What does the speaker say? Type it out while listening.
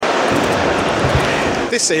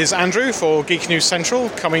This is Andrew for Geek News Central,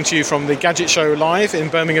 coming to you from the Gadget Show live in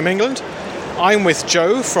Birmingham, England. I'm with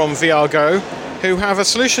Joe from VRGo, who have a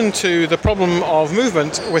solution to the problem of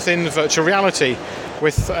movement within virtual reality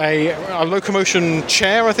with a locomotion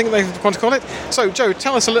chair, I think they want to call it. So, Joe,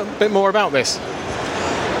 tell us a little bit more about this.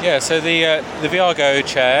 Yeah, so the VRGo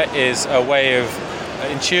chair is a way of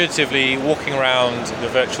intuitively walking around the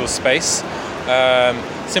virtual space.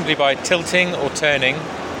 Simply by tilting or turning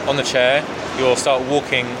on the chair, you'll start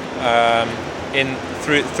walking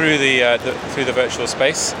through the virtual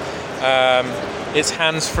space. It's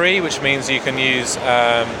hands-free, which means you can use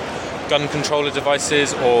gun controller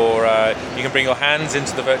devices, or you can bring your hands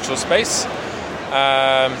into the virtual space.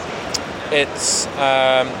 It's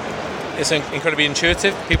incredibly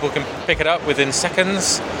intuitive. People can pick it up within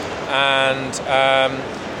seconds, and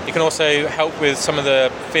it can also help with some of the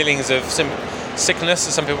feelings of sickness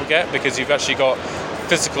that some people get, because you've actually got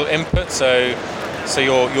physical input. So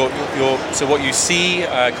what you see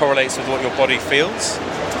correlates with what your body feels.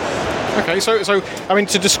 Okay, so I mean,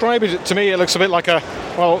 to describe it to me, it looks a bit like a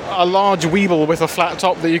large Weeble with a flat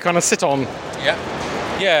top that you kind of sit on. Yeah.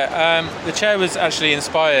 The chair was actually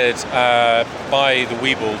inspired by the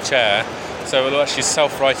Weeble chair, so it'll actually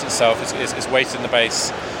self-right itself. It's weighted in the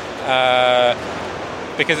base.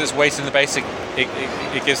 Because it's weighted in the base, it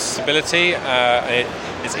gives stability.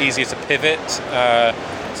 It's easier to pivot,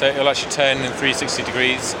 so it'll actually turn in 360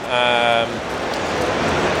 degrees.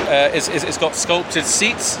 It's got sculpted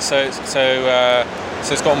seats, so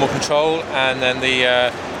it's got more control, and then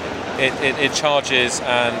it charges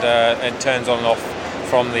and turns on and off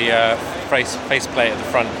from the faceplate at the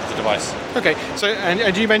front of the device. Okay, so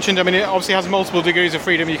and you mentioned, I mean, it obviously has multiple degrees of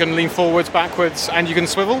freedom. You can lean forwards, backwards, and you can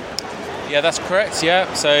swivel. Yeah, that's correct.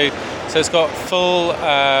 Yeah, so it's got full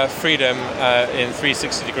freedom in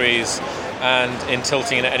 360 degrees and in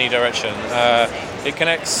tilting in any direction. It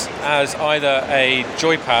connects as either a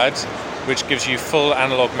joypad, which gives you full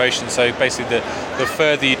analog motion. So basically, the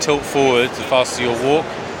further you tilt forward, the faster you'll walk.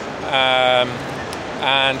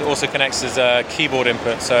 And also connects as a keyboard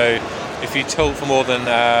input. So if you tilt for more than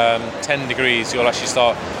 10 degrees, you'll actually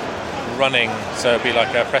start running. So it'll be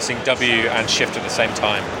like pressing W and shift at the same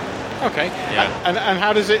time. Okay. Yeah. And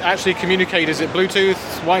how does it actually communicate? Is it Bluetooth,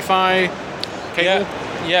 Wi-Fi, cable?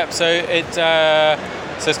 Yeah. So it's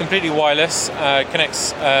completely wireless.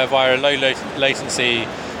 Connects via a low latency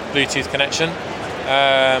Bluetooth connection.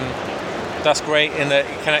 That's great in that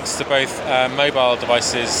it connects to both mobile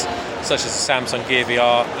devices such as the Samsung Gear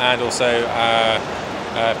VR and also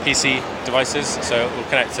PC devices. So it will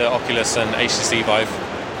connect to Oculus and HTC Vive.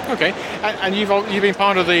 Okay. And you've been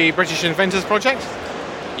part of the British Inventors Project?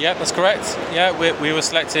 Yeah, that's correct. Yeah, we were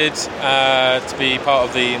selected to be part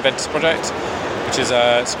of the Inventors Project, which is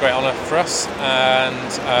it's a great honour for us. And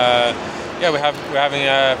we're having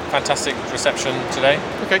a fantastic reception today.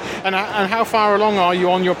 Okay. And how far along are you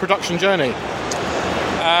on your production journey?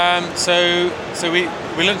 So we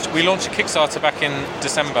launched a Kickstarter back in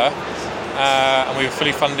December, and we were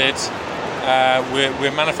fully funded.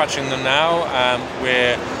 We're manufacturing them now.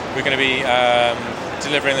 We're going to be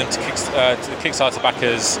delivering them to the Kickstarter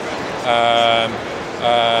backers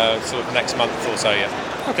sort of next month or so. Yeah.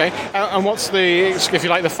 Okay. And what's the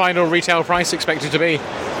final retail price expected to be?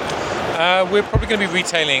 We're probably going to be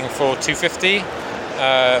retailing for $250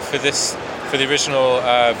 for the original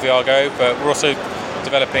VRGo, but we're also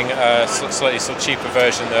developing a slightly sort of cheaper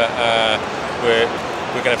version that we're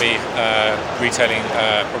going to be retailing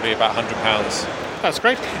probably about £100. That's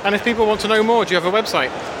great. And if people want to know more, do you have a website?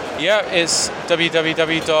 Yeah, it's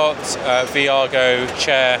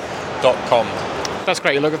www.vrgochair.com. That's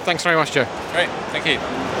great. Look, thanks very much, Joe. Great, thank you.